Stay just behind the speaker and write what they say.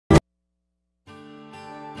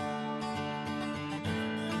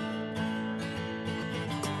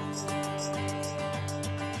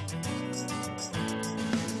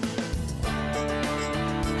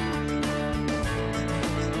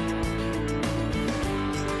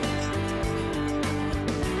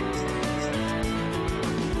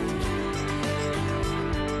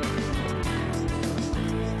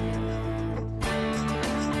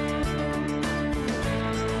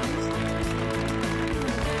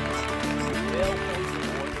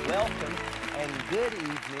good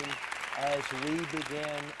evening as we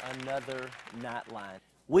begin another Nightline.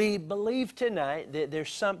 We believe tonight that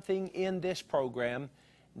there's something in this program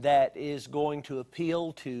that is going to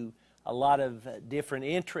appeal to a lot of different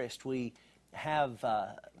interests. We have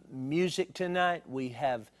music tonight, we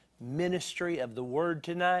have ministry of the Word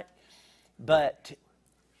tonight, but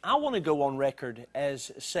I want to go on record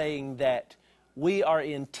as saying that we are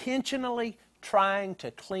intentionally trying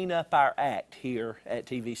to clean up our act here at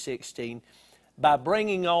TV 16 by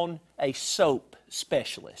bringing on a soap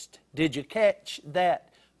specialist. Did you catch that?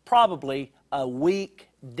 Probably a weak,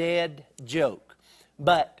 dead joke.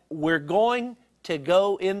 But we're going to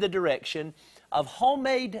go in the direction of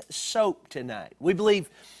homemade soap tonight. We believe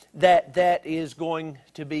that that is going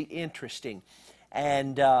to be interesting.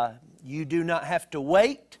 And you do not have to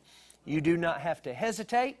wait. You do not have to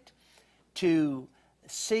hesitate to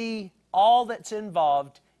see all that's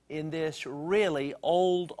involved in this really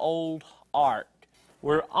old art.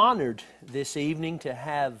 We're honored this evening to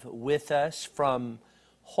have with us from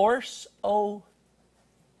Horse O'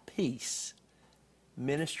 Peace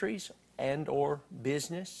Ministries and or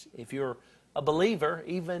business. If you're a believer,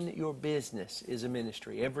 even your business is a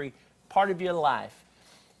ministry. Every part of your life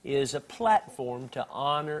is a platform to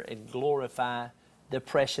honor and glorify the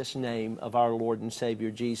precious name of our Lord and Savior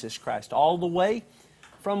Jesus Christ. All the way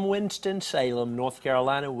from Winston-Salem, North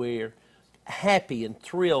Carolina, we're happy and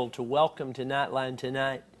thrilled to welcome to Nightline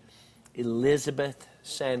tonight Elizabeth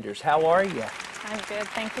Sanders. How are you? I'm good.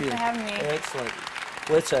 Thank you for having me. Excellent.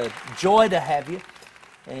 Well, it's a joy to have you,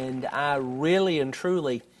 and I really and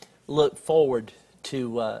truly look forward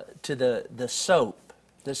to the soap.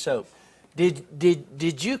 The soap.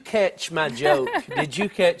 Did you catch my joke? Did you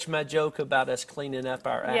catch my joke about us cleaning up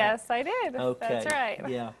our act? Yes, I did. Okay. That's right.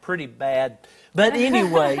 Yeah, pretty bad. But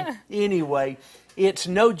anyway, it's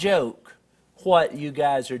no joke what you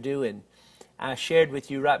guys are doing. I shared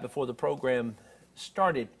with you right before the program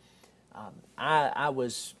started. I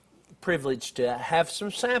was privileged to have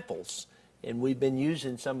some samples, and we've been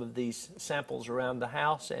using some of these samples around the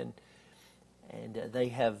house, and they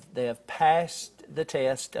have passed the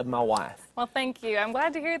test of my wife. Well, thank you. I'm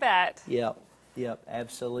glad to hear that. Yep,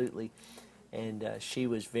 absolutely. And she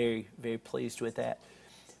was very, very pleased with that.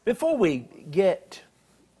 Before we get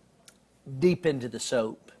deep into the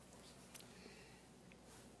soap,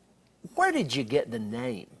 where did you get the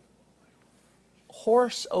name?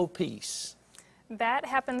 Horse O' Peace. That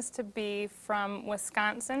happens to be from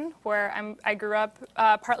Wisconsin, where I grew up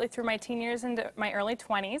partly through my teen years into my early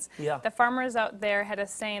 20s. Yeah. The farmers out there had a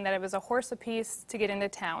saying that it was a horse apiece to get into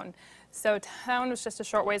town. So town was just a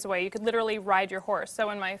short ways away. You could literally ride your horse. So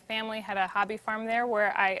when my family had a hobby farm there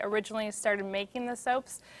where I originally started making the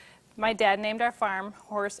soaps, my dad named our farm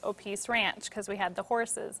Horse O' Peace Ranch because we had the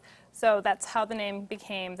horses. So that's how the name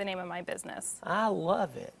became the name of my business. I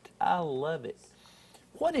love it. I love it.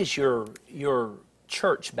 What is your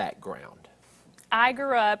church background? I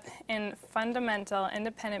grew up in fundamental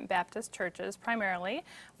independent Baptist churches primarily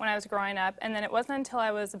when I was growing up, and then it wasn't until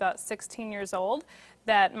I was about 16 years old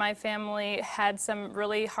that my family had some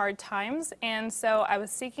really hard times, and so I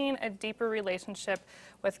was seeking a deeper relationship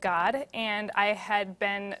with God, and I had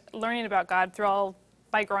been learning about God through all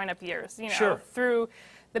my growing up years, Sure. through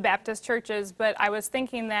the Baptist churches, but I was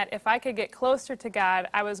thinking that if I could get closer to God,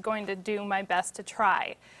 I was going to do my best to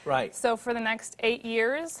try. Right. So for the next 8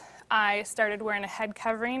 years, I started wearing a head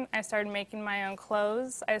covering. I started making my own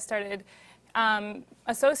clothes. I started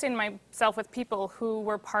associating myself with people who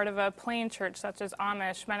were part of a plain church, such as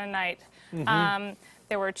Amish, Mennonite.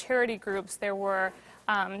 There were charity groups. There were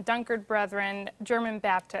Dunkard Brethren, German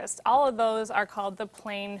Baptist. All of those are called the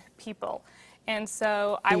plain people. And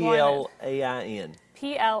so I wanted... P-L-A-I-N.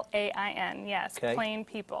 P-L-A-I-N, yes, Okay. Plain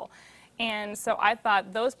people. And so I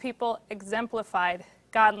thought those people exemplified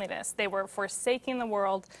godliness. They were forsaking the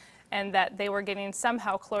world, and that they were getting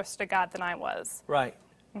somehow closer to God than I was. Right.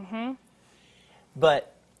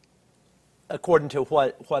 But according to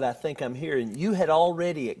what I think I'm hearing, you had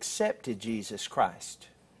already accepted Jesus Christ.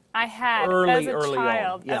 I had, early as a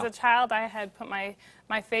child. on. Yeah. As a child, I had put my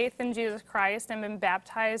faith in Jesus Christ and been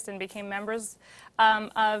baptized and became members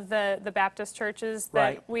of the Baptist churches that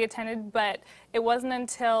Right. we attended. But it wasn't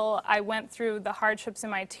until I went through the hardships in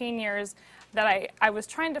my teen years that I was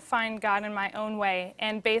trying to find God in my own way.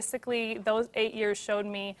 And basically, those 8 years showed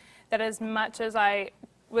me that as much as I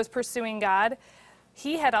was pursuing God,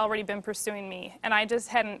 He had already been pursuing me. And I just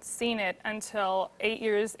hadn't seen it until 8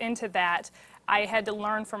 years into that. I had to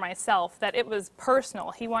learn for myself that it was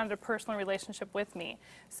personal. He wanted a personal relationship with me.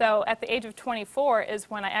 So at the age of 24 is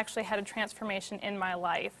when I actually had a transformation in my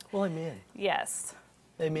life. Well, amen. Yes.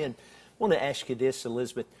 Amen. I want to ask you this,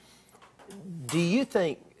 Elizabeth. Do you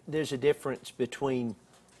think there's a difference between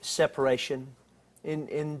separation,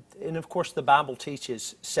 and of course the Bible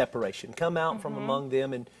teaches separation. Come out from among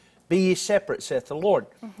them and be ye separate, saith the Lord.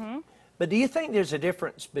 But do you think there's a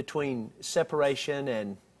difference between separation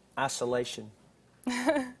and isolation?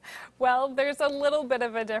 Well, there's a little bit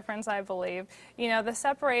of a difference, I believe. You know, the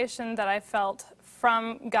separation that I felt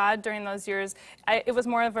from God during those years, it was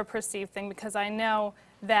more of a perceived thing, because I know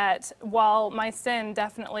that while my sin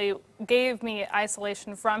definitely gave me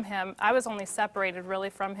isolation from Him, I was only separated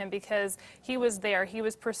really from Him because He was there. He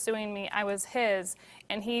was pursuing me. I was His,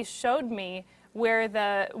 and He showed me where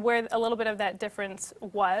a little bit of that difference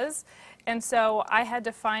was. And so I had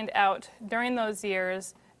to find out during those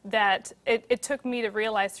years that it took me to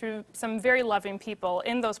realize through some very loving people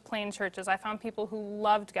in those plain churches. I found people who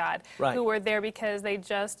loved God, who were there because they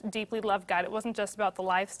just deeply loved God. It wasn't just about the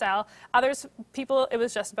lifestyle. Others people, it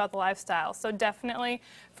was just about the lifestyle. So definitely,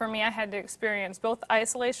 for me, I had to experience both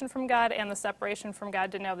isolation from God and the separation from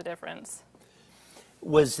God to know the difference.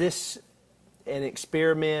 Was this an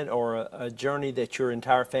experiment or a journey that your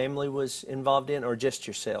entire family was involved in, or just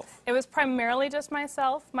yourself? It was primarily just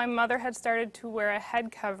myself. My mother had started to wear a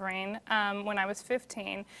head covering when I was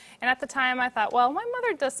 15, and at the time I thought, well, my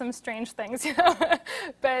mother does some strange things, you know.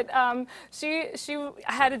 But she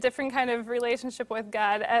had a different kind of relationship with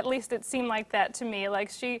God. At least it seemed like that to me.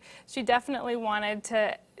 Like she definitely wanted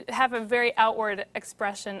to have a very outward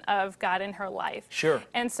expression of God in her life. Sure.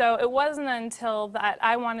 And so it wasn't until that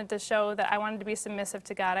I wanted to show that I wanted to be submissive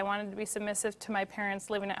to God, I wanted to be submissive to my parents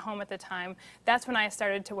living at home at the time, that's when I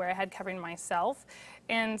started to wear a head covering myself.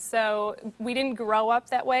 And so we didn't grow up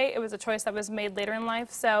that way. It was a choice that was made later in life.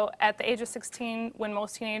 So at the age of 16, when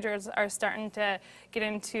most teenagers are starting to get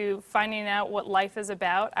into finding out what life is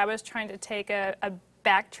about, I was trying to take a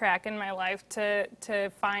backtrack in my life to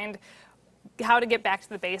find how to get back to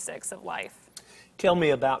the basics of life. Tell me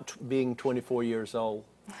about being 24 years old.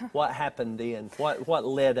 What happened then? What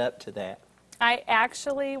led up to that? I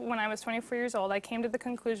actually, when I was 24 years old, I came to the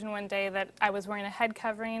conclusion one day that I was wearing a head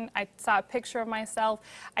covering. I saw a picture of myself.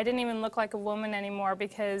 I didn't even look like a woman anymore,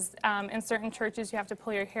 because in certain churches you have to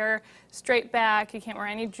pull your hair straight back, you can't wear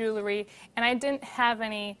any jewelry, and I didn't have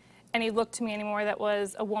any look to me anymore that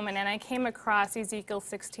was a woman. And I came across Ezekiel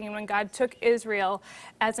 16 when God took Israel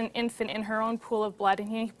as an infant in her own pool of blood, and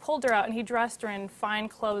He pulled her out and He dressed her in fine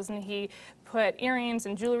clothes, and He put earrings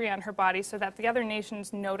and jewelry on her body so that the other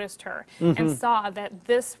nations noticed her and saw that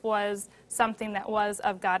this was something that was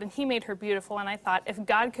of God, and He made her beautiful. And I thought, if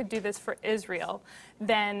God could do this for Israel,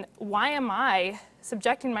 then why am I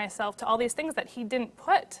subjecting myself to all these things that He didn't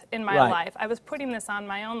put in my life? I was putting this on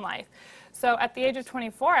my own life. So at the age of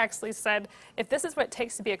 24, I actually said, if this is what it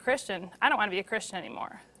takes to be a Christian, I don't want to be a Christian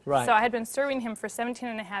anymore. So I had been serving Him for 17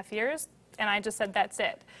 and a half years, and I just said, that's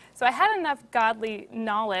it. So I had enough godly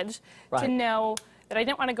knowledge to know that I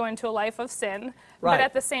didn't want to go into a life of sin, but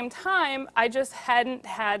at the same time, I just hadn't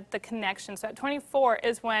had the connection. So at 24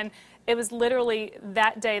 is when it was literally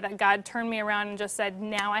that day that God turned me around and just said,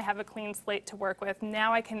 now I have a clean slate to work with.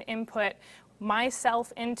 Now I can input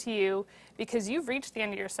myself into you, because you've reached the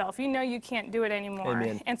end of yourself. You know you can't do it anymore.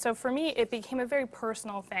 Amen. And so for me, it became a very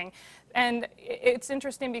personal thing. And it's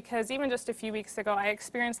interesting because even just a few weeks ago, I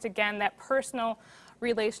experienced again that personal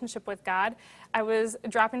relationship with God. I was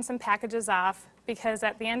dropping some packages off, because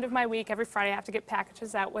at the end of my week, every Friday, I have to get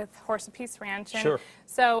packages out with Horse of Peace Ranch. And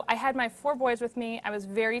so I had my 4 boys with me. I was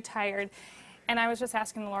very tired, and I was just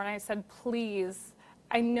asking the Lord, and I said, please,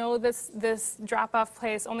 I know this drop-off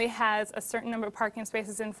place only has a certain number of parking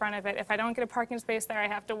spaces in front of it. If I don't get a parking space there, I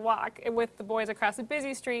have to walk with the boys across a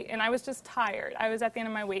busy street, and I was just tired. I was at the end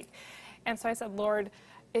of my week. And so I said, Lord,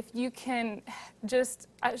 if you can just,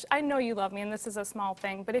 I know you love me, and this is a small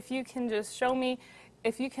thing, but if you can just show me,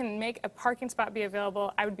 if you can make a parking spot be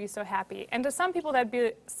available, I would be so happy. And to some people, that'd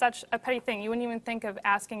be such a petty thing. You wouldn't even think of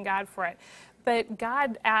asking God for it. But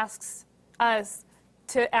God asks us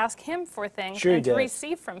to ask Him for things and to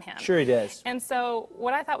receive from Him. Sure He does. And so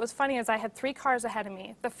what I thought was funny is I had 3 cars ahead of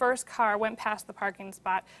me. The first car went past the parking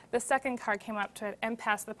spot. The second car came up to it and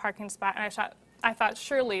passed the parking spot. And I thought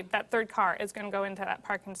surely that third car is going to go into that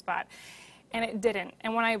parking spot. And it didn't.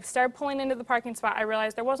 And when I started pulling into the parking spot, I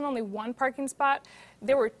realized there wasn't only 1 parking spot,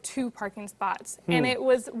 there were 2 parking spots. And it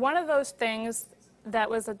was one of those things that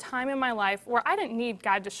was a time in my life where I didn't need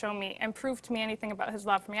God to show me and prove to me anything about His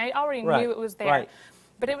love for me. I already knew it was there.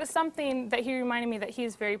 But it was something that he reminded me that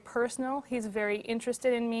he's very personal, he's very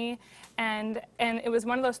interested in me, and it was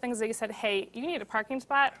one of those things that he said, hey, you need a parking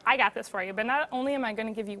spot? I got this for you, but not only am I going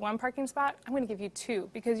to give you one parking spot, I'm going to give you two,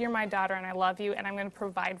 because you're my daughter and I love you and I'm going to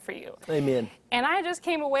provide for you. Amen. And I just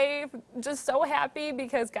came away just so happy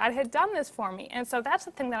because God had done this for me. And so that's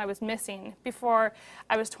the thing that I was missing before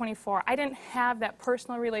I was 24. I didn't have that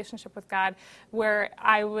personal relationship with God where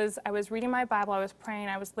I was reading my Bible, I was praying,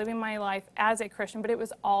 I was living my life as a Christian, but it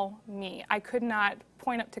was all me. I could not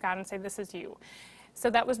point up to God and say, this is you. So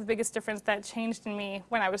that was the biggest difference that changed in me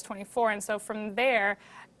when I was 24. And so from there,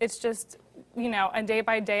 it's just, you know, a day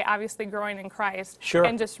by day, obviously growing in Christ. Sure.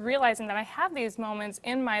 And just realizing that I have these moments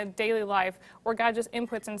in my daily life where God just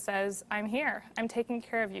inputs and says, I'm here. I'm taking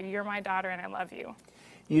care of you. You're my daughter and I love you.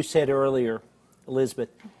 You said earlier,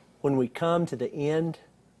 Elizabeth, when we come to the end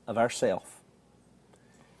of ourself,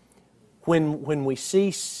 when we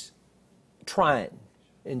cease trying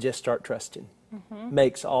and just start trusting,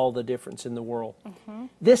 makes all the difference in the world.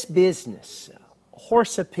 This business,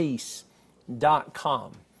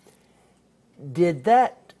 horseapiece.com, did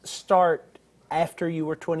that start after you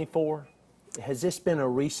were 24? Has this been a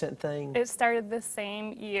recent thing? It started the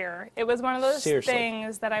same year. It was one of those Seriously?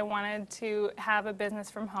 things that I wanted to have a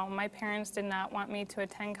business from home. My parents did not want me to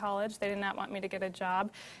attend college. They did not want me to get a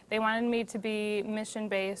job. They wanted me to be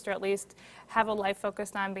mission-based, or at least have a life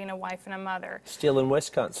focused on being a wife and a mother. Still in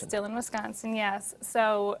Wisconsin? Still in Wisconsin, yes.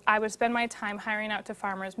 So I would spend my time hiring out to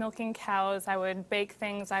farmers, milking cows. I would bake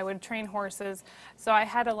things. I would train horses. So I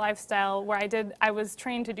had a lifestyle where I was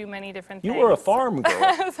trained to do many different things. You were a farm girl.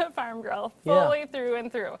 I was a farm girl, fully through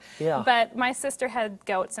and through. Yeah. But my sister had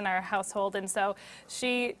goats in our household, and so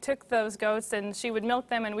she took those goats and she would milk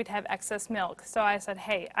them and we'd have excess milk. So I said,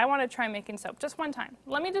 hey, I want to try making soap just one time.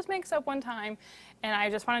 Let me just make soap one time, and I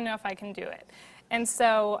just want to know if I can do it. And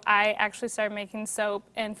so I actually started making soap,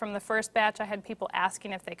 and from the first batch I had people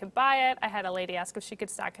asking if they could buy it. I had a lady ask if she could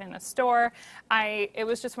stock it in a store. It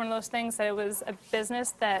was just one of those things that it was a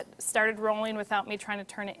business that started rolling without me trying to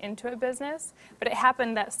turn it into a business. But it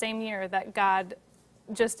happened that same year that God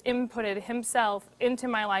just inputted himself into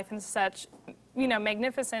my life in such, you know,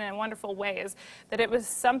 magnificent and wonderful ways that it was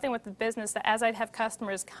something with the business that as I'd have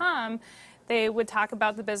customers come, they would talk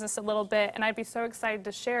about the business a little bit, and I'd be so excited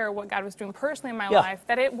to share what God was doing personally in my life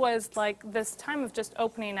that it was like this time of just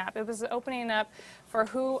opening up. It was opening up for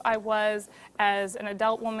who I was as an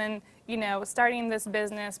adult woman, you know, starting this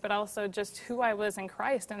business, but also just who I was in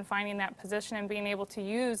Christ and finding that position and being able to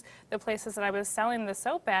use the places that I was selling the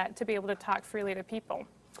soap at to be able to talk freely to people.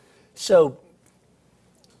 So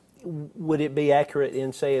would it be accurate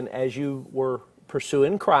in saying as you were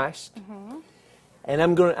pursuing Christ, and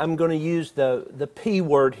I'm going to use the P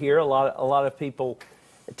word here. A lot of people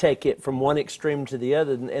take it from one extreme to the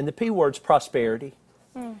other, and the P word's prosperity.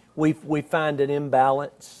 We find an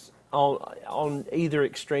imbalance on either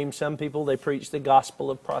extreme. Some people, they preach the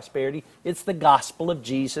gospel of prosperity. It's the gospel of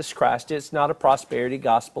Jesus Christ. It's not a prosperity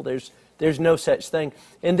gospel. There's no such thing.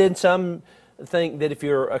 And then some think that if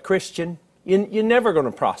you're a Christian, you're never going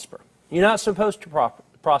to prosper. You're not supposed to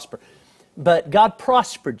prosper. But God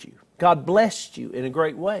prospered you. God blessed you in a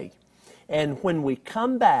great way. And when we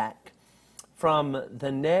come back from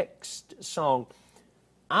the next song,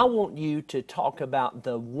 I want you to talk about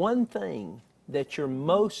the one thing that you're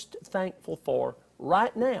most thankful for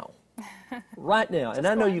right now. Right now. And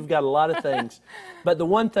I know you've got a lot of things, but the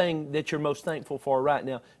one thing that you're most thankful for right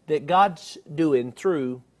now that God's doing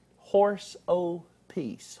through Horse O'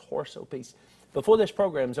 Peace. Horse O' Peace. Before this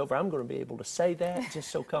program's over, I'm going to be able to say that just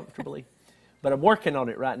so comfortably. But I'm working on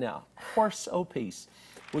it right now. Horse O' Peace.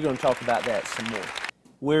 We're going to talk about that some more.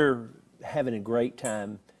 We're having a great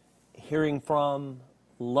time hearing from,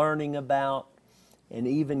 learning about, and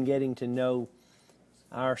even getting to know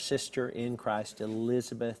our sister in Christ,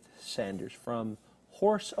 Elizabeth Sanders, from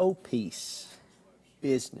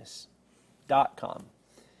horseopeacebusiness.com.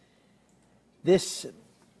 This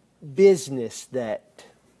business that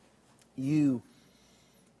you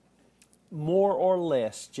more or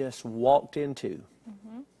less just walked into,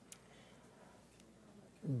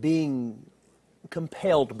 being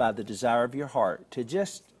compelled by the desire of your heart to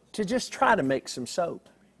just try to make some soap.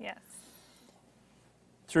 Yes.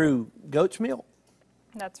 Through goat's milk.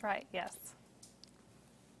 That's right, yes.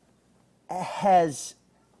 Has,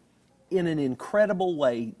 in an incredible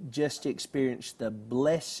way, just experienced the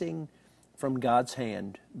blessing from God's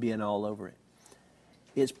hand being all over it.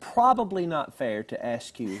 It's probably not fair to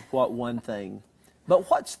ask you what one thing,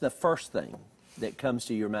 but what's the first thing that comes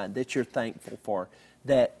to your mind that you're thankful for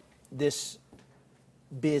that this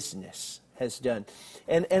business has done?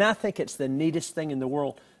 And I think it's the neatest thing in the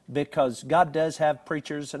world because God does have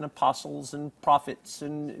preachers and apostles and prophets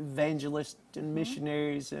and evangelists and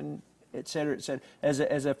missionaries and et cetera, et cetera.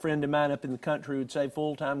 As a friend of mine up in the country would say,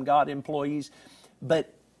 full-time God employees.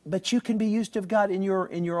 But you can be used of God in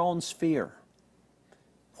your own sphere.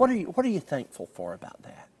 What are you thankful for about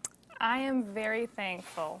that? I am very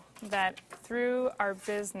thankful that through our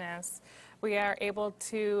business, we are able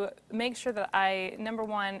to make sure that I, number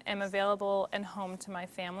one, am available and home to my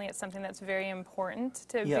family. It's something that's very important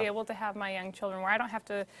to be able to have my young children, where I don't have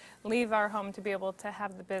to leave our home to be able to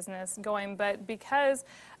have the business going. But because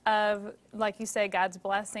of, like you say, God's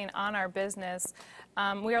blessing on our business,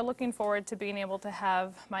 we are looking forward to being able to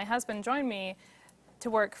have my husband join me to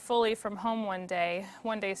work fully from home one day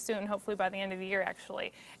soon, hopefully by the end of the year,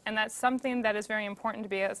 actually. And that's something that is very important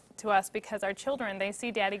to us because our children, they see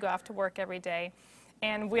Daddy go off to work every day.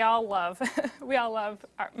 And we all love,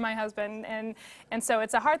 my husband, and so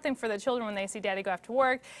it's a hard thing for the children when they see Daddy go off to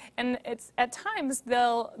work. And it's at times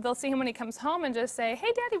they'll see him when he comes home and just say,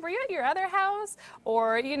 "Hey, Daddy, were you at your other house?"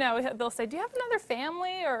 Or they'll say, "Do you have another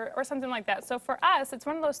family?" or something like that. So for us, it's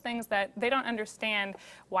one of those things that they don't understand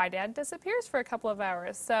why Dad disappears for a couple of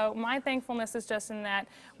hours. So my thankfulness is just in that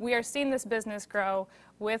we are seeing this business grow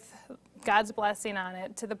with God's blessing on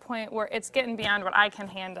it to the point where it's getting beyond what I can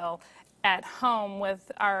handle at home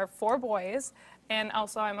with our 4 boys, and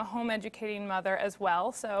also I'm a home educating mother as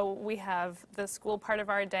well, so we have the school part of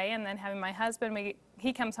our day, and then having my husband,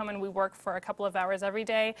 he comes home and we work for a couple of hours every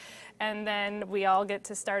day, and then we all get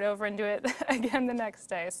to start over and do it again the next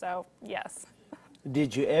day, so yes.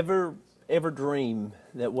 Did you ever dream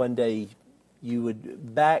that one day you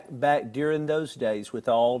would, back during those days, with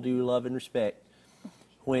all due love and respect,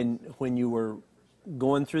 when you were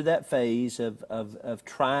going through that phase of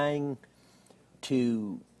trying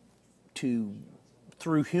to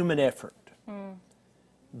through human effort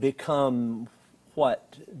become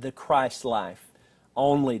what the Christ life,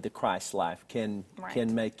 only the Christ life can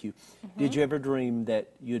make you. Did you ever dream that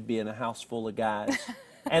you'd be in a house full of guys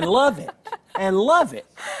and love it?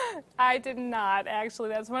 I did not, actually.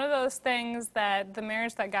 That's one of those things that the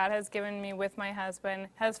marriage that God has given me with my husband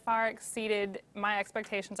has far exceeded my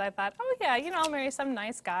expectations. I thought, oh yeah, I'll marry some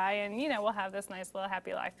nice guy and, we'll have this nice little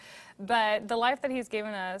happy life. But the life that he's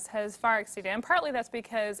given us has far exceeded. And partly that's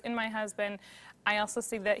because in my husband, I also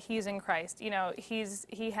see that he's in Christ.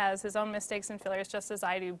 He has his own mistakes and failures just as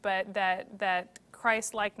I do, but that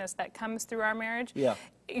Christ likeness that comes through our marriage. Yeah.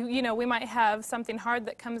 We might have something hard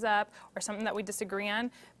that comes up or something that we disagree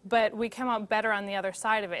on, but we come out better on the other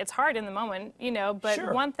side of it. It's hard in the moment, but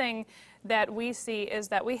sure. One thing that we see is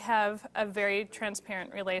that we have a very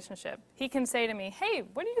transparent relationship. He can say to me, "Hey,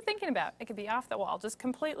 what are you thinking about?" It could be off the wall, just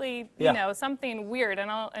completely, something weird.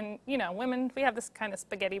 And women, we have this kind of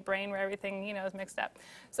spaghetti brain where everything, is mixed up.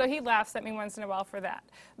 So he laughs at me once in a while for that.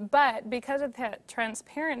 But because of that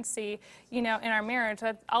transparency, in our marriage,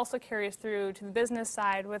 that also carries through to the business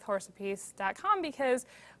side with horseapiece.com, because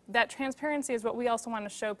that transparency is what we also want to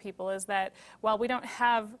show people, is that while we don't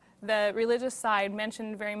have the religious side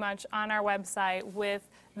mentioned very much on our website with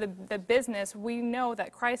the business, we know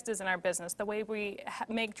that Christ is in our business. The way we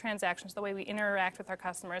make transactions, the way we interact with our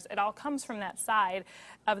customers, it all comes from that side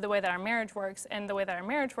of the way that our marriage works, and the way that our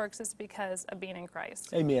marriage works is because of being in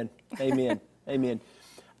Christ. Amen. Amen. Amen.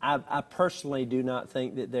 I personally do not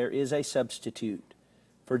think that there is a substitute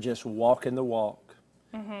for just walking the walk.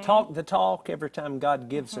 Talk the talk every time God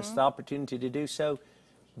gives us the opportunity to do so.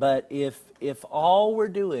 But if all we're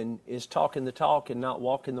doing is talking the talk and not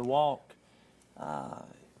walking the walk,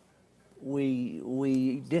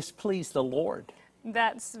 we displease the Lord.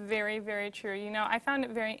 That's very, very true. I found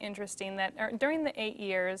it very interesting that during the 8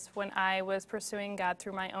 years when I was pursuing God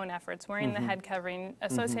through my own efforts, wearing the head covering,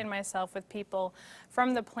 associating myself with people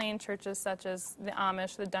from the plain churches such as the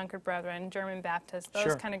Amish, the Dunkard Brethren, German Baptists,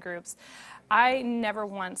 those kind of groups, I never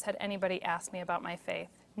once had anybody ask me about my faith.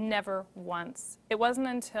 Never once. It wasn't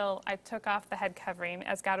until I took off the head covering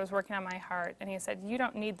as God was working on my heart, and he said, "You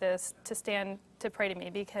don't need this to stand to pray to me,"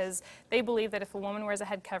 because they believe that if a woman wears a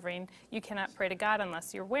head covering, you cannot pray to God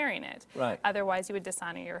unless you're wearing it. Right. Otherwise, you would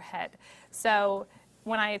dishonor your head. So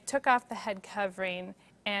when I took off the head covering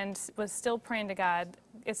and was still praying to God,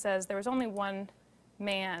 it says there was only one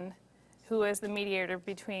man who is the mediator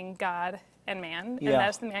between God and man, and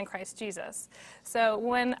that's the man Christ Jesus. So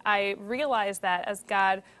when I realized that, as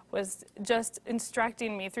God was just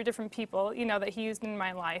instructing me through different people, that he used in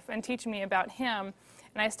my life and teaching me about him,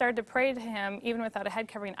 and I started to pray to him even without a head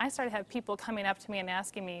covering, I started to have people coming up to me and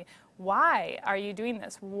asking me, "Why are you doing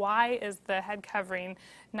this? Why is the head covering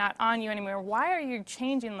not on you anymore? Why are you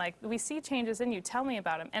changing? Like, we see changes in you. Tell me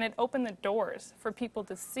about them." And it opened the doors for people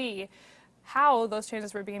to see how those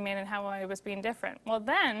changes were being made and how I was being different. Well,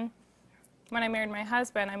 then, when I married my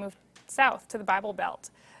husband, I moved south to the Bible Belt.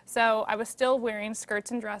 So I was still wearing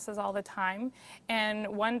skirts and dresses all the time, and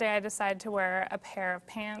one day I decided to wear a pair of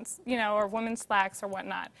pants, you know, or women's slacks or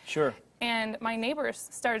whatnot. Sure. And my neighbors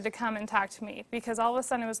started to come and talk to me because all of a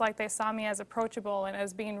sudden it was like they saw me as approachable and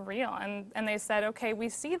as being real. And they said, okay, we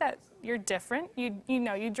see that you're different. You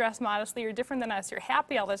know, you dress modestly. You're different than us. You're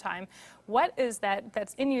happy all the time. What is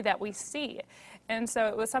that's in you that we see? And so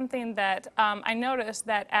it was something that I noticed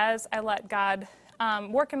that as I let God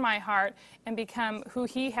work in my heart and become who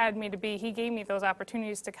He had me to be, He gave me those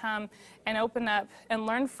opportunities to come and open up and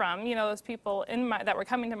learn from, you know, those people that were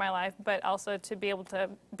coming to my life, but also to be able to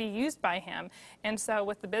be used by Him. And so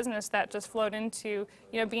with the business, that just flowed into,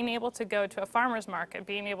 you know, being able to go to a farmer's market,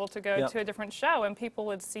 being able to go to a different show, and people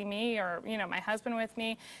would see me or, you know, my husband with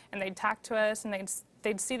me, and they'd talk to us, and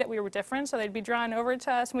they'd see that we were different, so they'd be drawn over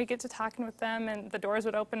to us, and we'd get to talking with them, and the doors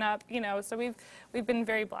would open up, you know, so we've been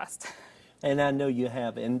very blessed. And I know you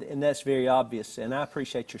have, and that's very obvious. And I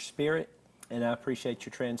appreciate your spirit, and I appreciate your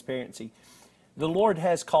transparency. The Lord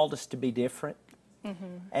has called us to be different,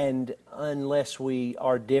 and unless we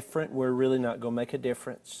are different, we're really not going to make a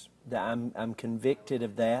difference. I'm convicted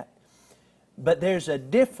of that. But there's a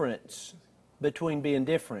difference between being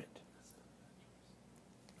different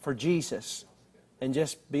for Jesus and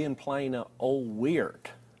just being plain old weird.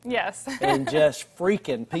 Yes. And just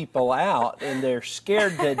freaking people out, and they're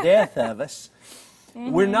scared to death of us.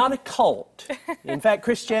 We're not a cult. In fact,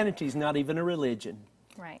 Christianity is not even a religion.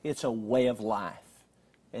 Right. It's a way of life.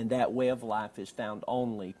 And that way of life is found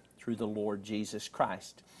only through the Lord Jesus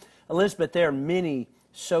Christ. Elizabeth, there are many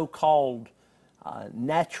so-called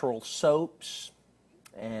natural soaps,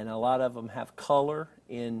 and a lot of them have color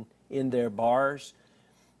in their bars.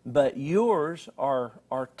 But yours are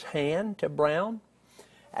tan to brown.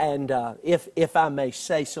 And if I may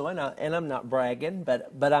say so, and I'm not bragging,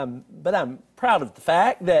 but I'm proud of the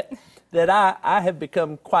fact that I have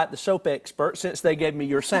become quite the soap expert since they gave me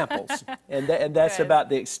your samples, and that's Good. about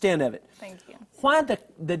the extent of it. Thank you. Why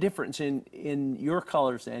the difference in your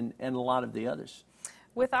colors and a lot of the others?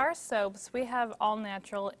 With our soaps, we have all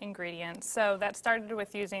natural ingredients. So that started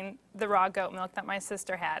with using the raw goat milk that my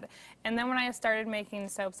sister had. And then when I started making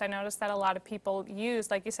soaps, I noticed that a lot of people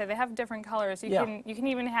use, like you said, they have different colors. You can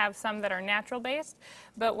even have some that are natural based.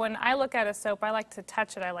 But when I look at a soap, I like to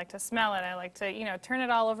touch it, I like to smell it, I like to, you know, turn it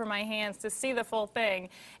all over my hands to see the full thing.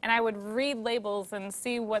 And I would read labels and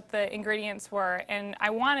see what the ingredients were. And I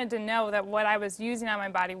wanted to know that what I was using on my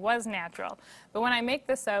body was natural. But when I make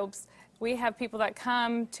the soaps, we have people that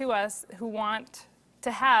come to us who want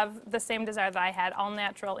to have the same desire that I had, all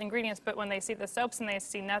natural ingredients, but when they see the soaps and they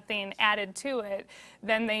see nothing added to it,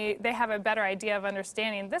 then they have a better idea of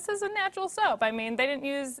understanding this is a natural soap. I mean, they didn't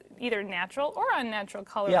use either natural or unnatural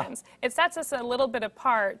colorants. Yeah. It sets us a little bit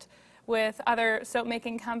apart with other soap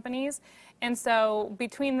making companies, and so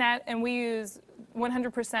between that, and we use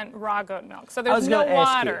 100% raw goat milk, so there's no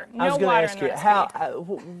water, no water in the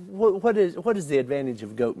recipe. What is the advantage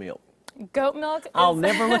of goat milk? Goat milk is... I'll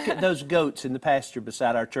never look at those goats in the pasture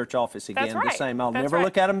beside our church office again. That's right. The same. I'll That's never right.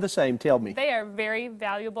 look at them the same. Tell me. They are very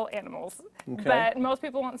valuable animals. Okay. But most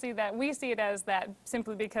people won't see that. We see it as that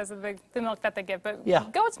simply because of the milk that they give. But yeah.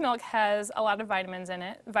 Goat's milk has a lot of vitamins in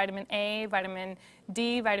it. Vitamin A, vitamin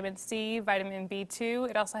D, vitamin C, vitamin B2.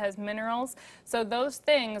 It also has minerals. So those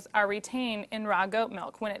things are retained in raw goat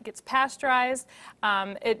milk. When it gets pasteurized,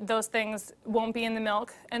 those things won't be in the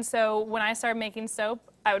milk. And so when I started making soap,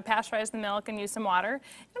 I would pasteurize the milk and use some water.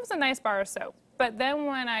 It was a nice bar of soap. But then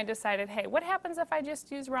when I decided, hey, what happens if I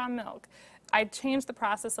just use raw milk? I changed the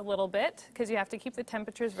process a little bit because you have to keep the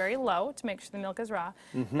temperatures very low to make sure the milk is raw.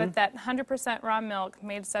 But that 100% raw milk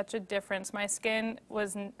made such a difference. My skin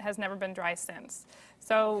has never been dry since.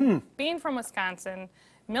 So being from Wisconsin,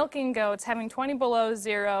 milking goats, having 20 below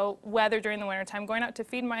zero weather during the wintertime, going out to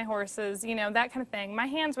feed my horses, you know, that kind of thing, my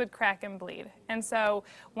hands would crack and bleed. And so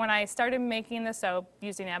when I started making the soap,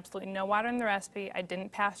 using absolutely no water in the recipe, I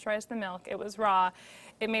didn't pasteurize the milk, it was raw,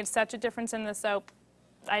 it made such a difference in the soap,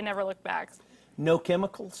 I never looked back. No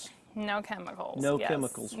chemicals? No chemicals. No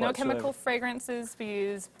chemicals whatsoever. No chemical fragrances. We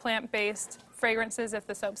use plant-based fragrances if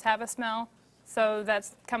the soaps have a smell. So that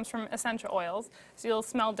comes from essential oils. So you'll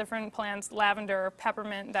smell different plants, lavender,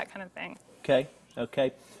 peppermint, that kind of thing. Okay,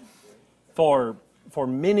 okay. For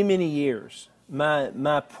many, many years,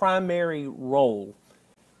 my primary role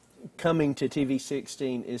coming to TV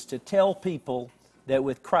 16 is to tell people that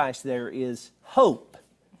with Christ there is hope.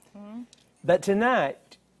 But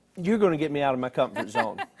tonight, you're going to get me out of my comfort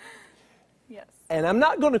zone. Yes. And I'm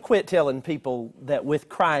not going to quit telling people that with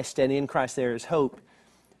Christ and in Christ there is hope.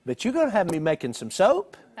 but you're going to have me making some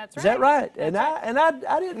soap. That's Is that right? And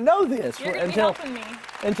I didn't know this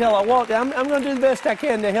until I walked in. I'm going to do the best I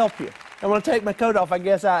can to help you. I'm going to take my coat off. I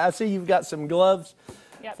guess I see you've got some gloves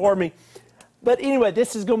for me. But anyway,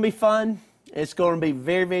 this is going to be fun. It's going to be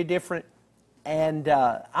very, very different. And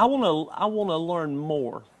I want to learn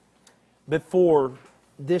more before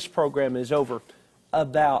this program is over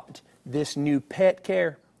about this new pet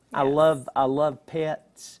care. Yes. I love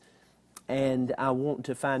pets, and I want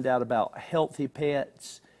to find out about healthy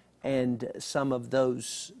pets and some of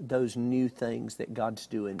those new things that God's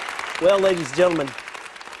doing. Well, ladies and gentlemen,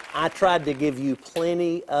 I tried to give you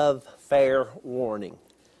plenty of fair warning.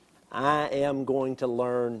 I am going to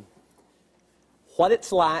learn what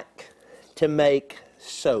it's like to make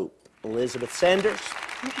soap. Elizabeth Sanders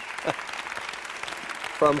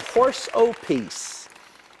from Horse O' Peace,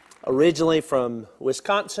 originally from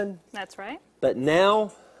Wisconsin. That's right. But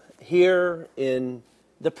now here in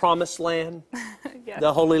the Promised Land, yes.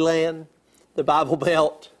 The Holy Land, the Bible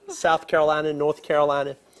Belt, South Carolina, North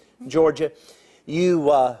Carolina, Georgia,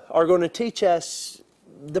 you are going to teach us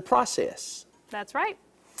the process. That's right.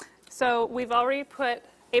 So we've already put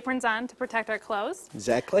aprons on to protect our clothes.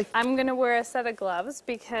 Exactly. I'm going to wear a set of gloves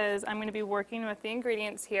because I'm going to be working with the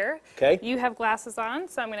ingredients here. Okay. You have glasses on,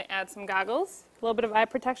 so I'm going to add some goggles. A little bit of eye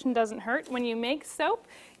protection doesn't hurt. When you make soap,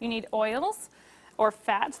 you need oils or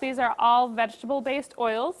fats. These are all vegetable-based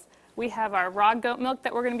oils. We have our raw goat milk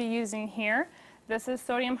that we're going to be using here. This is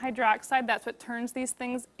sodium hydroxide. That's what turns these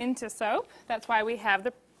things into soap. That's why we have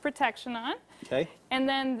the protection on. Okay. And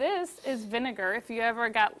then this is vinegar. If you ever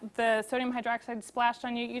got the sodium hydroxide splashed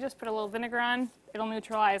on you, you just put a little vinegar on, it'll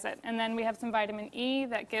neutralize it. And then we have some vitamin E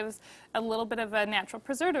that gives a little bit of a natural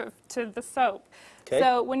preservative to the soap. Okay.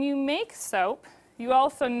 So when you make soap, you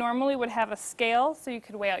also normally would have a scale so you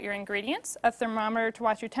could weigh out your ingredients, a thermometer to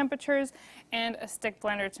watch your temperatures, and a stick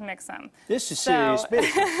blender to mix them. This is serious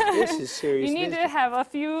business. This is serious business. You need business. to have a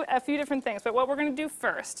few different things. But what we're going to do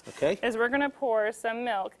first is we're going to pour some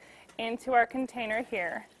milk into our container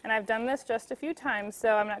here. And I've done this just a few times,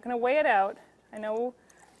 so I'm not going to weigh it out. I know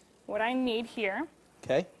what I need here.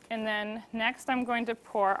 Okay. And then next I'm going to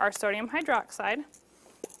pour our sodium hydroxide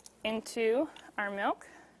into our milk.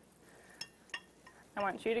 I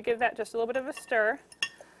want you to give that just a little bit of a stir.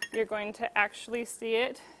 You're going to actually see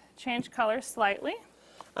it change color slightly.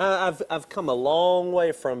 I've come a long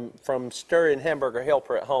way from stirring hamburger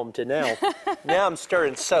helper at home to now. Now I'm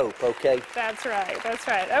stirring soap, okay? That's right, that's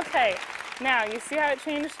right. Okay, now you see how it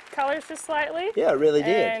changed colors just slightly? Yeah, it really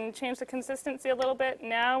did. And changed the consistency a little bit.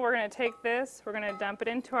 Now we're going to take this, we're going to dump it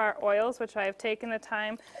into our oils, which I have taken the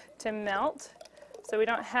time to melt. So we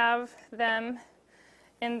don't have them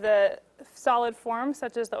in the solid form,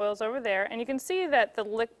 such as the oils over there. And you can see that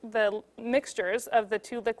the mixtures of the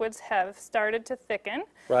two liquids have started to thicken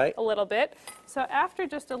a little bit. So after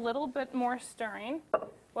just a little bit more stirring,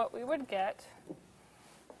 what we would get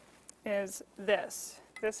is this.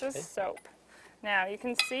 This is soap. Now you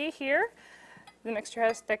can see here the mixture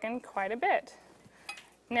has thickened quite a bit.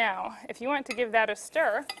 Now, if you want to give that a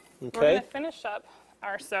stir, we're going to finish up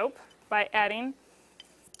our soap by adding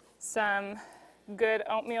some good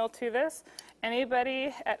oatmeal to this.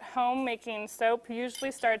 Anybody at home making soap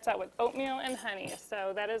usually starts out with oatmeal and honey.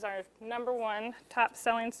 So that is our #1 top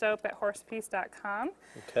selling soap at horsepeace.com.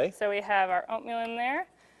 Okay. So we have our oatmeal in there.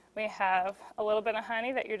 We have a little bit of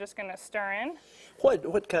honey that you're just going to stir in.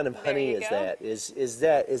 What kind of honey is that? Is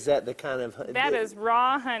that the kind of honey? That is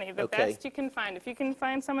raw honey, the best you can find. If you can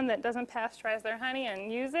find someone that doesn't pasteurize their honey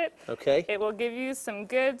and use it, it will give you some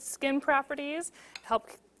good skin properties, help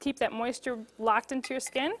keep that moisture locked into your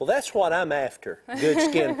skin. Well, that's what I'm after, good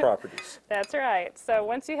skin properties. That's right. So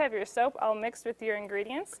once you have your soap all mixed with your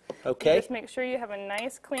ingredients, just make sure you have a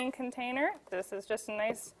nice clean container. This is just a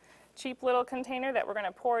nice cheap little container that we're going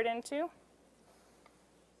to pour it into.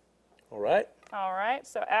 All right. All right.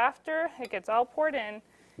 So after it gets all poured in,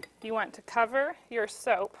 you want to cover your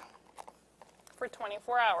soap for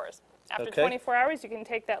 24 hours. After 24 hours, you can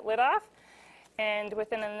take that lid off. And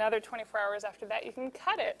within another 24 hours after that, you can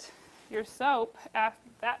cut it. Your soap, at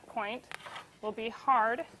that point, will be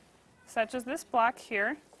hard, such as this block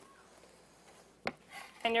here.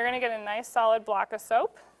 And you're going to get a nice solid block of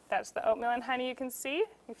soap. That's the oatmeal and honey you can see.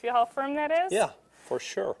 You feel how firm that is? Yeah, for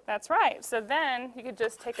sure. That's right. So then you could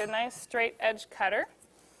just take a nice straight edge cutter,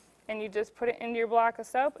 and you just put it into your block of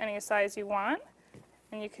soap, any size you want.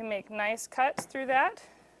 And you can make nice cuts through that.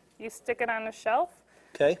 You stick it on the shelf.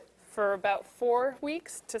 For about 4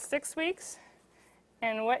 weeks to 6 weeks,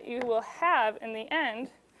 and what you will have in the end,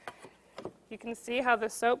 you can see how the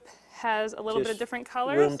soap has a little bit of different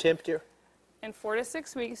colors. Room temperature? in 4 to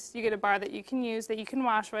 6 weeks, you get a bar that you can use, that you can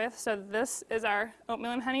wash with. So this is our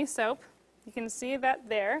oatmeal and honey soap. You can see that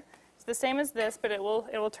there. It's the same as this, but it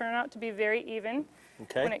will turn out to be very even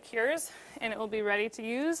when it cures, and it will be ready to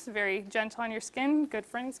use, very gentle on your skin, good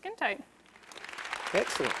for any skin type.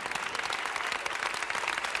 Excellent.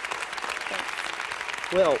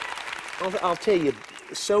 Well, I'll tell you,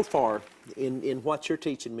 so far in what you're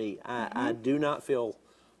teaching me, I do not feel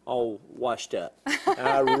all washed up.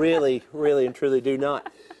 I really, really and truly do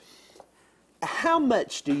not. How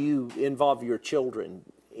much do you involve your children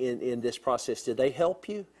in this process? Do they help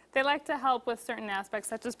you? They like to help with certain aspects,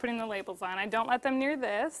 such as putting the labels on. I don't let them near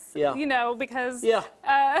this, yeah. you know, because the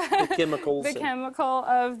chemicals. The chemical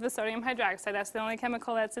of the sodium hydroxide, that's the only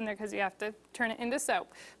chemical that's in there because you have to turn it into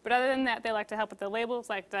soap. But other than that, they like to help with the labels,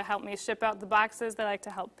 like to help me ship out the boxes. They like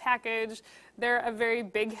to help package. They're a very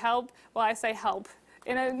big help. Well, I say help.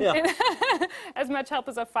 In as much help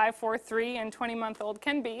as a 5, 4, 3, and 20-month-old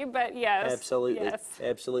can be, but yes. Absolutely, yes.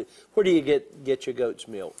 Absolutely. Where do you get your goat's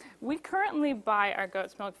milk? We currently buy our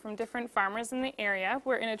goat's milk from different farmers in the area.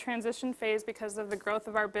 We're in a transition phase because of the growth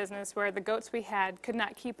of our business, where the goats we had could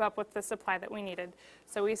not keep up with the supply that we needed.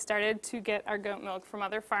 So we started to get our goat milk from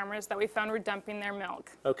other farmers that we found were dumping their milk.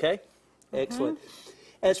 Okay, excellent.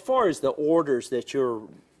 As far as the orders that you're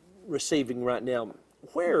receiving right now,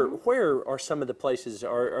 where are some of the places?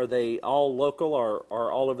 Are they all local or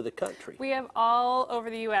all over the country? We have all over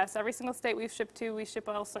the U.S. Every single state we've shipped to, we ship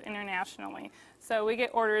also internationally. So we get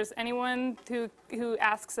orders. Anyone who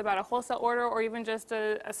asks about a wholesale order or even just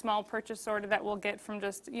a small purchase order that we'll get from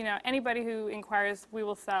just, you know, anybody who inquires, we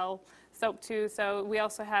will sell soap to. So we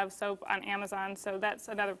also have soap on Amazon. So that's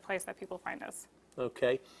another place that people find us.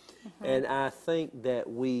 Okay. And I think that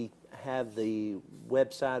we have the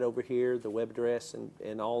website over here, the web address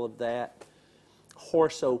and all of that,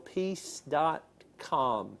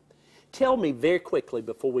 horseopeace.com. Tell me very quickly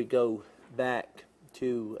before we go back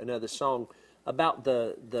to another song about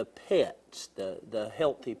the pets, the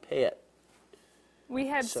healthy pet. We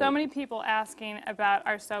had so many people asking about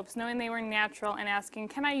our soaps, knowing they were natural, and asking,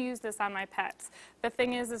 can I use this on my pets? The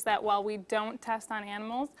thing is that while we don't test on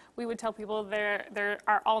animals, we would tell people there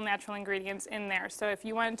are all natural ingredients in there. So if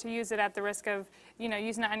you wanted to use it at the risk of, you know,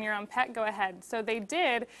 using it on your own pet, go ahead. So they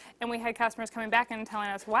did, and we had customers coming back and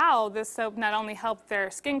telling us, wow, this soap not only helped their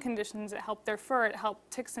skin conditions, it helped their fur, it helped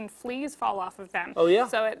ticks and fleas fall off of them. Oh, yeah?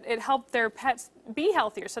 So it helped their pets be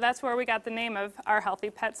healthier. So that's where we got the name of our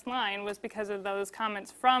Healthy Pets line, was because of those comments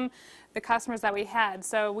from the customers that we had.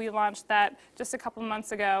 So we launched that just a couple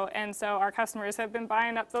months ago, and so our customers have been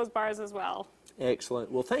buying up those bars as well.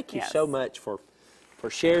 Excellent. Well, thank you so much for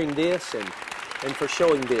sharing this and for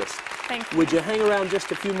showing this. Thank you. Would you hang around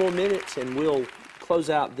just a few more minutes and we'll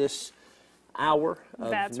close out this hour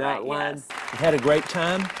of Nightline? Yes. We've had a great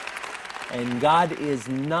time, and God is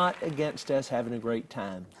not against us having a great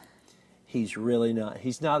time. He's really not.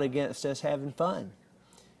 He's not against us having fun.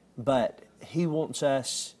 But He wants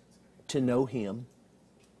us to know Him,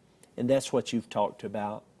 and that's what you've talked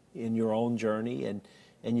about in your own journey, and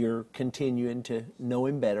you're continuing to know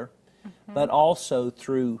Him better, but also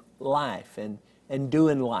through life and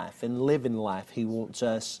doing life and living life. He wants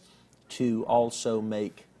us to also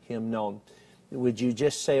make Him known. Would you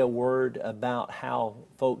just say a word about how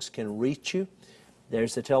folks can reach you?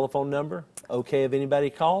 There's the telephone number. Okay if anybody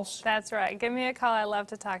calls? That's right. Give me a call. I love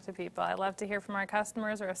to talk to people. I love to hear from our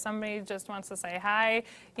customers, or if somebody just wants to say hi,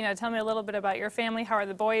 you know, tell me a little bit about your family. How are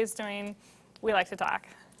the boys doing? We like to talk.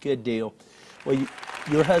 Good deal. Well,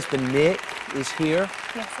 your husband Nick is here.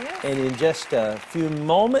 Yes, he is. And in just a few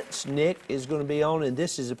moments, Nick is going to be on, and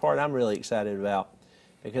this is the part I'm really excited about,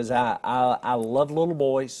 because I love little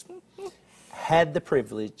boys. Had the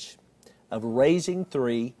privilege of raising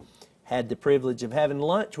 3. Had the privilege of having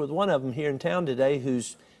lunch with one of them here in town today,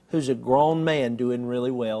 who's a grown man doing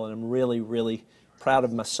really well, and I'm really, really proud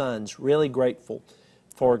of my sons. Really grateful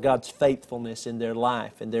for God's faithfulness in their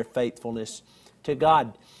life and their faithfulness to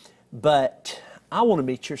God. But I want to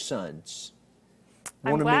meet your sons.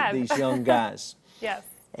 I want to meet these young guys. Yes.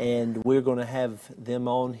 And we're going to have them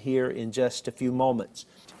on here in just a few moments.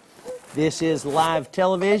 This is live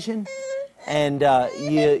television. And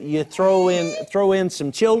you throw in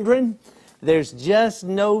some children, there's just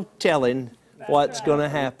no telling what's going to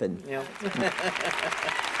happen. Yep.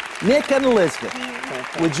 Nick and Elizabeth,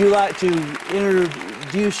 would you like to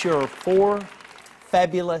introduce your 4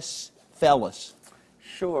 fabulous fellas?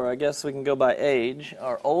 Sure, I guess we can go by age.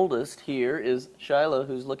 Our oldest here is Shiloh,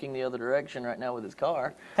 who's looking the other direction right now with his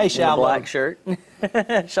car. Hey, Shiloh. In a black shirt.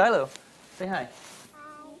 Shiloh, say hi.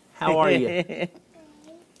 How are you?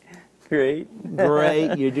 Great.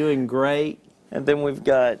 Great. You're doing great. And then we've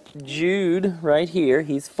got Jude right here.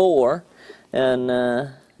 He's 4, and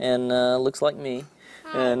looks like me.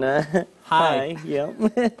 And hi.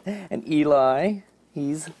 Yep. And Eli,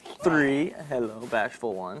 he's 3. Hello,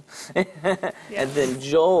 bashful one. And then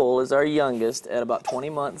Joel is our youngest at about 20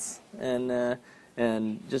 months, and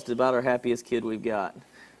just about our happiest kid we've got.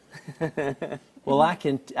 Well, I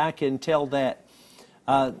can tell that.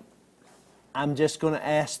 I'm just going to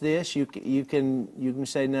ask this. You can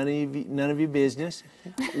say none of your business.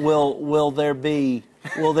 Will there be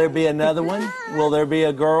another one? Will there be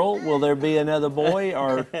a girl? Will there be another boy?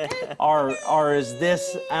 Or is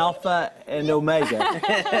this Alpha and Omega?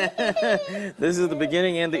 This is the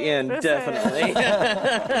beginning and the end, definitely.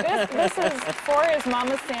 This is 4 is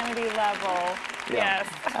Mama Sanity level. Yeah.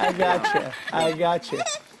 Yes. I gotcha.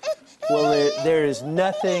 Well, there is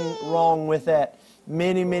nothing wrong with that.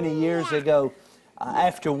 Many years ago,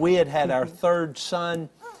 after we had our 3rd son,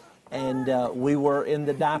 and we were in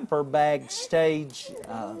the diaper bag stage,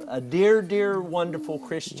 a dear, wonderful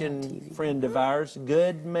Christian friend of ours,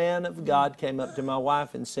 good man of God, came up to my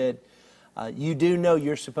wife and said, you do know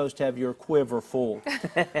you're supposed to have your quiver full.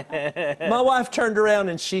 My wife turned around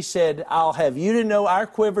and she said, I'll have you to know our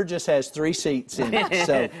quiver just has 3 seats in it.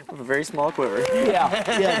 So, a very small quiver.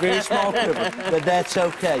 Yeah, very small quiver, but that's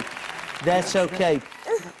okay. That's okay.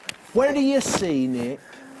 Where do you see, Nick,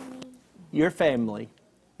 your family?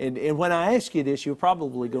 And when I ask you this, you're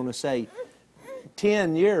probably going to say,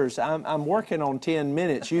 10 years. I'm working on 10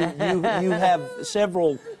 minutes. You have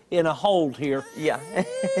several in a hold here. Yeah.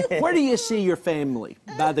 Where do you see your family,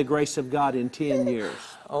 by the grace of God, in 10 years?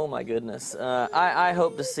 Oh my goodness. I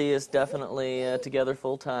hope to see us definitely together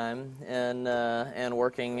full time and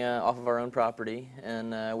working off of our own property.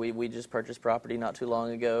 And we just purchased property not too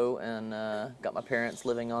long ago, and got my parents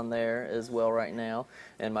living on there as well right now.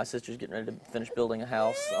 And my sister's getting ready to finish building a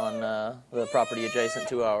house on the property adjacent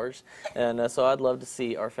to ours. And so I'd love to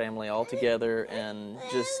see our family all together and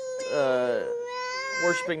just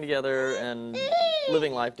worshiping together and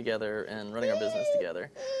living life together and running our business together.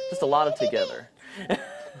 Just a lot of together.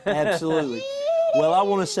 Absolutely. Well, I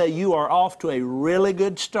want to say you are off to a really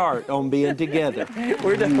good start on being together.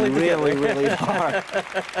 We're definitely really are.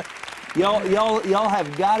 Y'all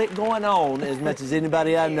have got it going on as much as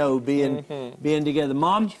anybody I know being together.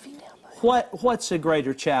 Mom, what's a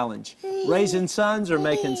greater challenge? Raising sons or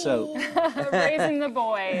making soap? Raising the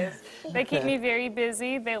boys. They keep me very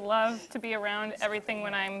busy. They love to be around everything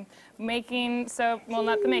when I'm making soap. Well,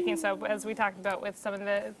 not the making soap, as we talked about with some of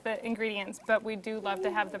the ingredients, but we do love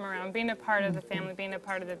to have them around, being a part of the family, being a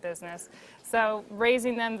part of the business. So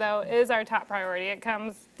raising them, though, is our top priority. It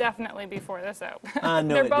comes definitely before the soap. I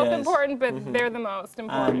know They're it both does. important, but they're the most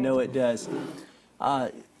important. I know it does.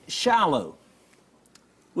 Shiloh,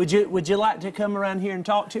 would you like to come around here and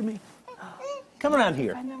talk to me? Come around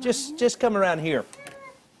here. Just come around here.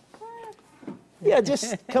 Yeah,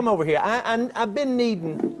 just come over here. I've been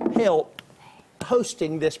needing help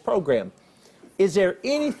hosting this program. Is there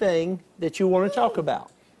anything that you want to talk about?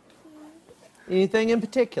 Anything in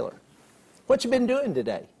particular? What you been doing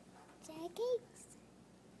today? Jelly cakes.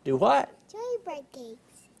 Do what? Jelly bread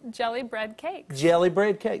cakes. Jelly bread cakes. Jelly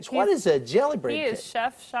bread cakes. What is a jelly bread He cake? is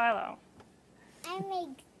Chef Shiloh. I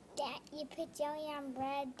make that. You put jelly on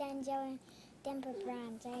bread, then jelly, then put bread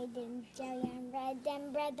on jelly, then jelly on bread,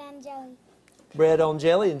 then bread on jelly. Bread on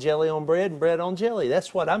jelly and jelly on bread and bread on jelly.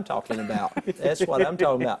 That's what I'm talking about. That's what I'm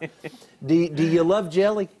talking about. Do you love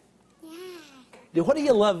jelly? Yeah. What do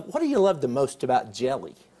you love the most about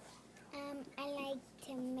jelly? I like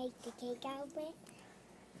to make the cake out of it.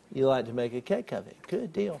 You like to make a cake of it.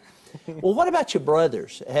 Good deal. Well, what about your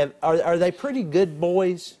brothers? Are they pretty good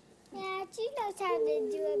boys? Yeah, she knows how to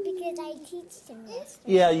do it because I teach them this.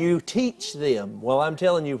 Yeah, you teach them. Well, I'm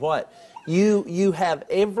telling you what. You have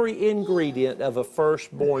every ingredient of a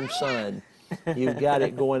firstborn son. You've got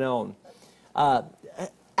it going on.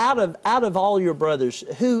 Out of all your brothers,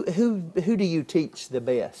 who do you teach the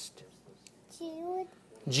best? Jude.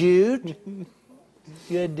 Jude?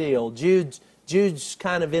 Good deal. Jude's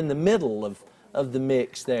kind of in the middle of the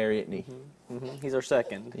mix there, isn't he? He's our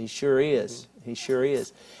second. He sure is. He sure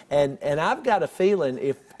is. And I've got a feeling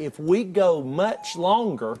if we go much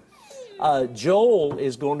longer, Joel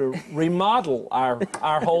is going to remodel our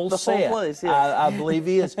whole the set. Whole place, yes. I believe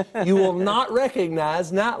he is. You will not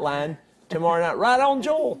recognize Nightline tomorrow night. Right on,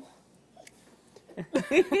 Joel.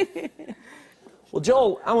 Well,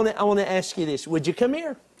 Joel, I want to ask you this. Would you come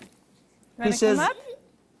here? He says, come up?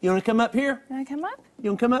 You want to come up here? Can I come up?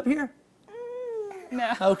 You want to come up here?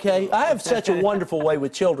 No. Okay. I have such a wonderful way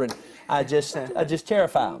with children. I just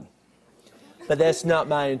terrify them. But that's not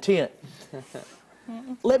my intent.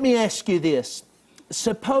 Let me ask you this.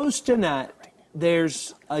 Suppose tonight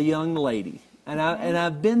there's a young lady, and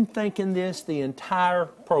I've been thinking this the entire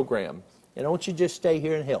program, and I want you to just stay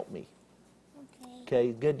here and help me.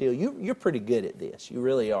 Okay, good deal. You're pretty good at this. You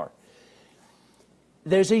really are.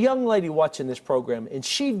 There's a young lady watching this program, and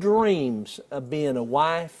she dreams of being a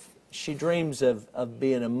wife. She dreams of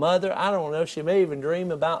being a mother. I don't know. She may even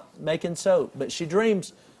dream about making soap, but she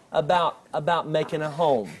dreams about making a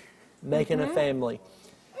home, making a family.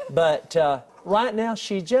 But right now,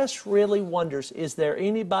 she just really wonders, is there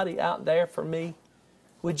anybody out there for me?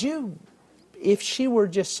 Would you, if she were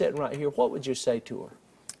just sitting right here, what would you say to her?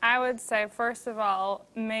 I would say, first of all,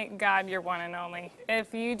 make God your one and only.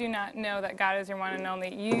 If you do not know that God is your one and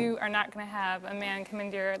only, you are not going to have a man come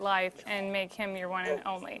into your life and make him your one and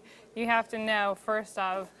only. You have to know, first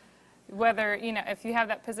off, whether, if you have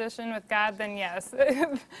that position with God, then yes.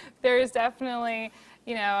 There is definitely,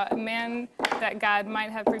 a man that God might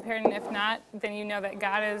have prepared, and if not, then you know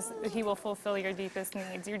that he will fulfill your deepest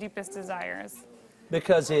needs, your deepest desires.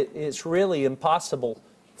 Because it's really impossible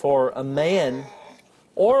for a man,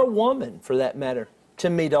 or a woman for that matter, to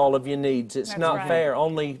meet all of your needs. It's not fair.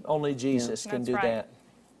 Only Jesus can do that.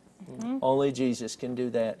 Only Jesus can do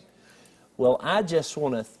that. Well, I just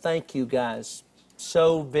want to thank you guys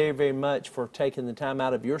so very, very much for taking the time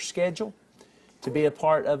out of your schedule to be a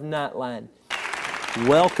part of Nightline.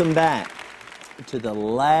 Welcome back to the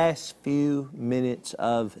last few minutes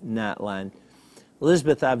of Nightline.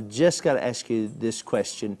 Elizabeth, I've just got to ask you this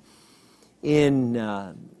question. In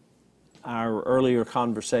our earlier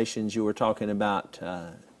conversations, you were talking about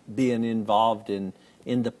being involved in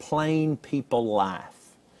the plain people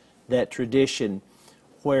life, that tradition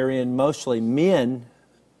wherein mostly men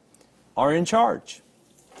are in charge.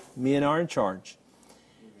 Men are in charge.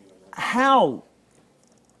 How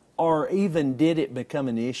or even did it become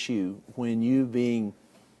an issue when you, being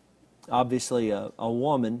obviously a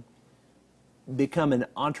woman, become an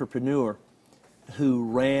entrepreneur who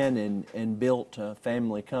ran and built a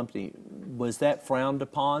family company? Was that frowned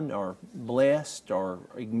upon or blessed or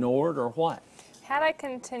ignored or what? Had I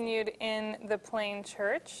continued in the plain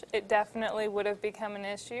church, it definitely would have become an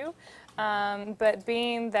issue. But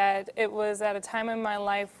being that it was at a time in my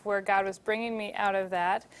life where God was bringing me out of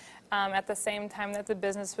that, at the same time that the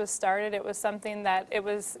business was started, it was something that it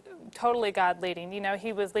was totally God leading.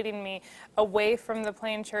 He was leading me away from the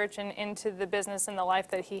plain church and into the business and the life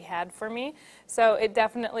that He had for me. So it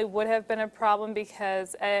definitely would have been a problem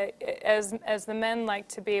because as the men like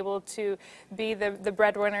to be able to be the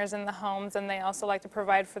breadwinners in the homes, and they also like to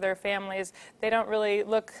provide for their families, they don't really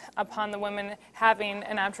look upon the women having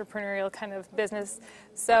an entrepreneurial kind of business.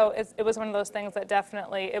 So it was one of those things that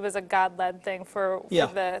definitely, it was a God-led thing for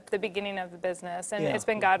the beginning of the business, and it's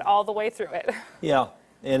been God all the way through it. Yeah,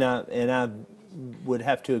 and I would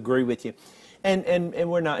have to agree with you. And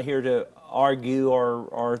we're not here to argue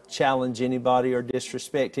or challenge anybody or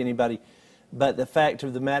disrespect anybody, but the fact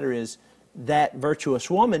of the matter is that virtuous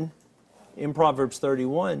woman in Proverbs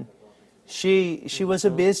 31, she was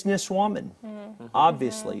a businesswoman,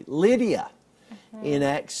 obviously. Lydia, in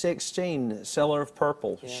Acts 16, seller of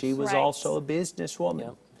purple, she was also a businesswoman.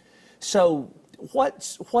 Yep. So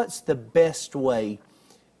what's the best way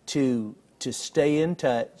to stay in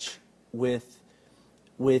touch with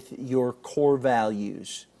your core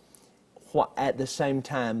values at the same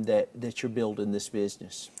time that you're building this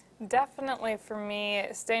business? Definitely for me,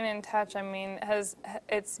 staying in touch,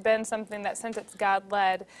 it's been something that since it's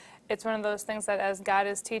God-led, it's one of those things that as God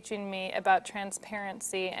is teaching me about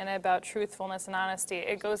transparency and about truthfulness and honesty,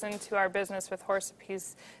 it goes into our business with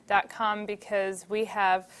horseapiece.com because we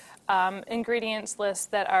have ingredients lists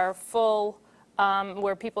that are full,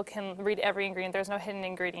 where people can read every ingredient. There's no hidden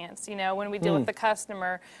ingredients. When we deal with the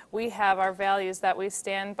customer, we have our values that we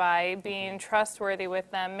stand by, being trustworthy with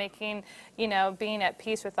them, making, being at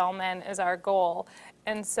peace with all men is our goal.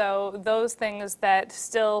 And so those things that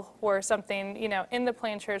still were something, in the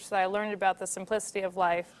plain church that I learned about the simplicity of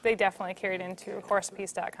life, they definitely carried into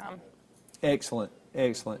horseapiece.com. Excellent,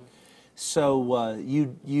 excellent. So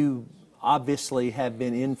you obviously have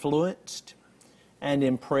been influenced and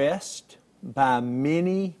impressed by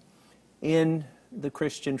many in the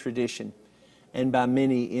Christian tradition and by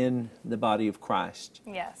many in the body of Christ.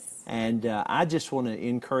 Yes. And I just want to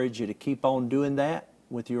encourage you to keep on doing that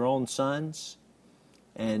with your own sons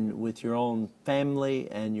and with your own family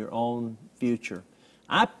and your own future.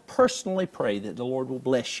 I personally pray that the Lord will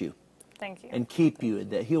bless you. Thank you. And keep you,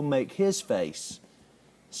 that He'll make His face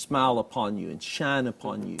smile upon you and shine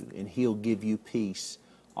upon you, and He'll give you peace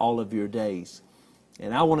all of your days.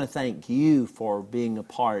 And I want to thank you for being a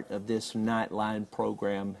part of this Nightline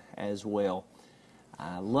program as well.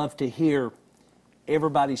 I love to hear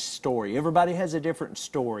everybody's story. Everybody has a different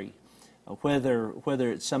story,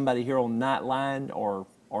 whether it's somebody here on Nightline or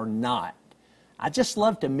not. I just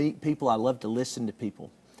love to meet people. I love to listen to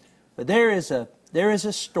people. But there is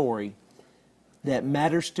a story that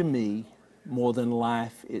matters to me more than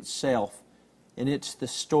life itself, and it's the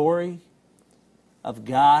story of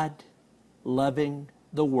God loving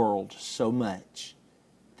the world so much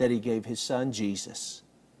that He gave His Son Jesus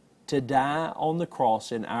to die on the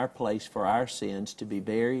cross in our place for our sins, to be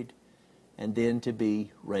buried, and then to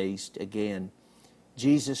be raised again.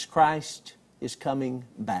 Jesus Christ is coming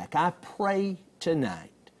back. I pray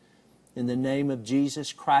tonight, in the name of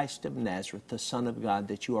Jesus Christ of Nazareth, the Son of God,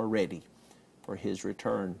 that you are ready for His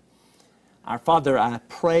return. Our Father, I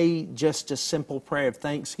pray just a simple prayer of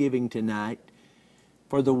thanksgiving tonight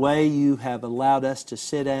for the way you have allowed us to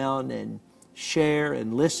sit down and share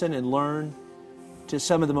and listen and learn to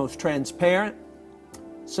some of the most transparent,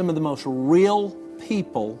 some of the most real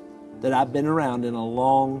people that I've been around in a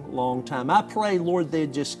long, long time. I pray, Lord,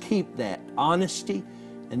 they'd just keep that honesty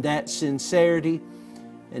and that sincerity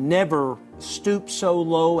and never stoop so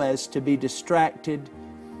low as to be distracted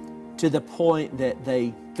to the point that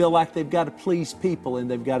they feel like they've got to please people and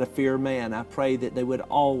they've got to fear man. I pray that they would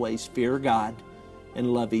always fear God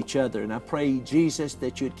and love each other. And I pray, Jesus,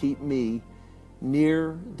 that you'd keep me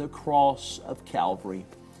near the cross of Calvary.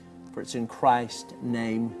 For it's in Christ's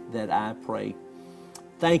name that I pray.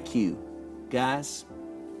 Thank you, guys.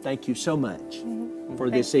 Thank you so much for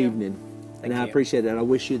this evening. And I appreciate it. I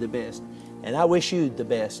wish you the best. And I wish you the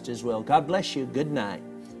best as well. God bless you. Good night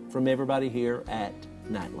from everybody here at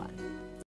Nightline.